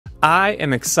I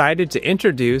am excited to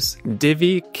introduce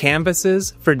Divi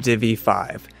Canvases for Divi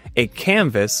 5. A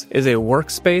canvas is a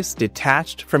workspace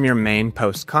detached from your main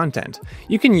post content.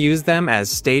 You can use them as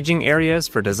staging areas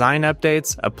for design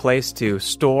updates, a place to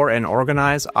store and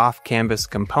organize off-canvas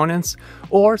components,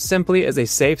 or simply as a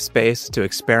safe space to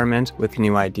experiment with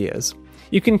new ideas.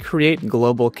 You can create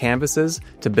global canvases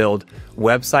to build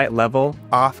website-level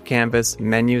off-canvas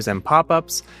menus and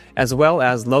pop-ups, as well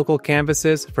as local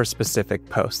canvases for specific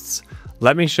posts.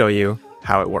 Let me show you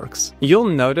how it works. You'll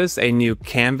notice a new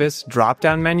canvas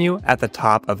drop-down menu at the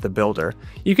top of the builder.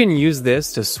 You can use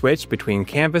this to switch between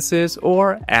canvases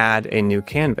or add a new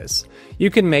canvas. You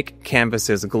can make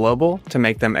canvases global to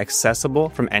make them accessible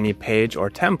from any page or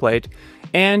template,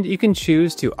 and you can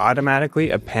choose to automatically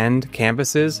append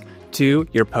canvases to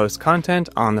your post content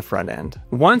on the front end.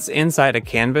 Once inside a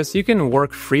canvas, you can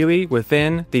work freely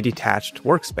within the detached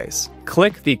workspace.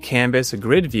 Click the canvas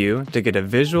grid view to get a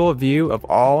visual view of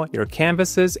all your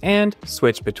canvases and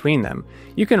switch between them.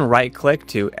 You can right-click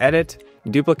to edit,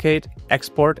 duplicate,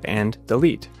 export, and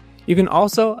delete. You can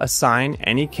also assign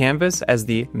any canvas as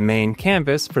the main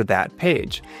canvas for that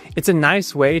page. It's a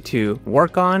nice way to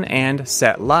work on and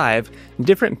set live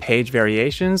different page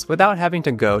variations without having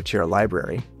to go to your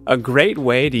library. A great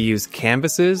way to use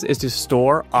canvases is to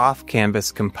store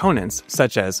off-canvas components,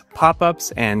 such as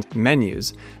pop-ups and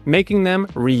menus, making them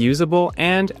reusable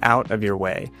and out of your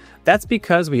way. That's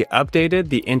because we updated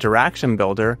the interaction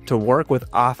builder to work with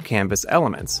off-canvas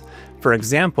elements. For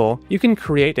example, you can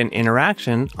create an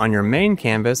interaction on your main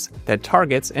canvas that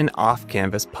targets an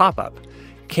off-canvas pop-up.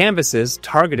 Canvases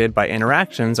targeted by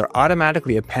interactions are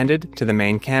automatically appended to the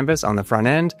main canvas on the front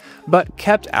end, but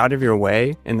kept out of your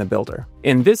way in the builder.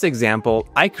 In this example,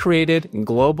 I created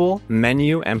global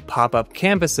menu and pop-up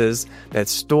canvases that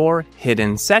store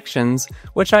hidden sections,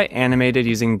 which I animated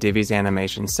using Divi's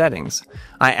animation settings.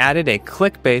 I added a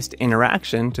click-based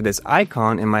interaction to this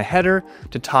icon in my header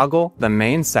to toggle the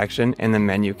main section in the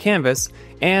menu canvas,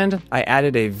 and I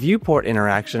added a viewport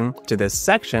interaction to this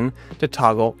section to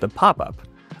toggle the pop-up.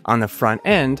 On the front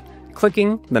end,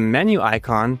 clicking the menu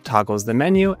icon toggles the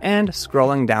menu, and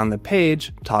scrolling down the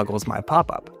page toggles my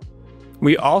pop-up.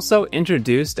 We also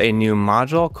introduced a new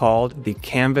module called the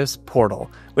Canvas Portal,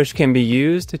 which can be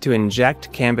used to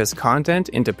inject Canvas content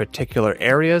into particular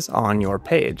areas on your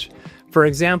page. For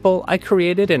example, I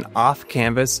created an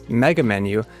off-canvas mega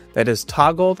menu that is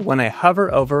toggled when I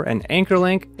hover over an anchor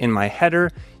link in my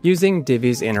header using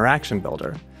Divi's interaction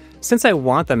builder. Since I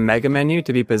want the mega menu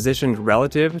to be positioned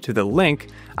relative to the link,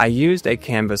 I used a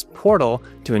Canvas portal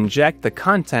to inject the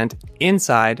content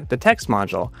inside the text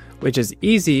module, which is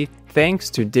easy thanks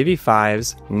to Divi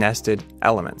 5's nested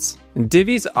elements.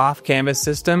 Divi's off-canvas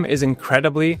system is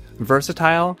incredibly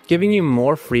versatile, giving you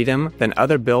more freedom than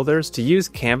other builders to use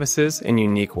canvases in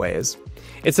unique ways.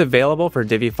 It's available for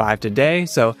Divi 5 today,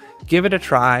 so give it a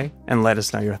try and let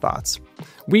us know your thoughts.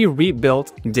 We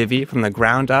rebuilt Divi from the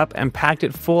ground up and packed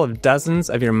it full of dozens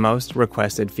of your most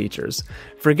requested features.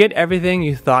 Forget everything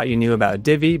you thought you knew about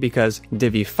Divi because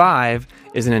Divi 5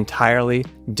 is an entirely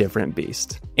different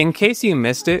beast. In case you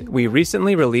missed it, we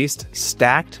recently released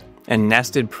stacked and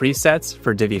nested presets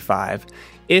for Divi 5.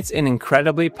 It's an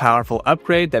incredibly powerful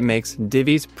upgrade that makes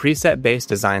Divi's preset-based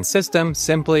design system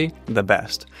simply the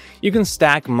best. You can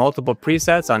stack multiple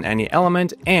presets on any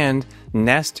element and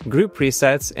nest group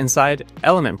presets inside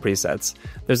element presets.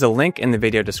 There's a link in the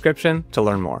video description to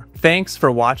learn more. Thanks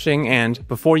for watching, and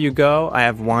before you go, I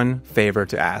have one favor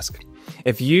to ask.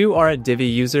 If you are a Divi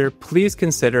user, please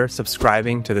consider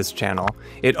subscribing to this channel.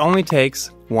 It only takes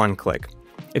one click.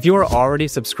 If you are already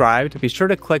subscribed, be sure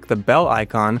to click the bell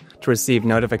icon to receive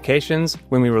notifications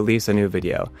when we release a new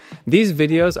video. These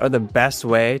videos are the best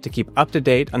way to keep up to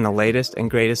date on the latest and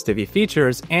greatest Divi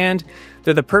features, and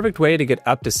they're the perfect way to get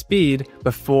up to speed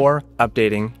before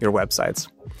updating your websites.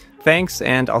 Thanks,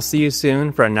 and I'll see you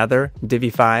soon for another Divi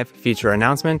 5 feature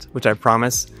announcement, which I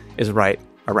promise is right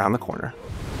around the corner.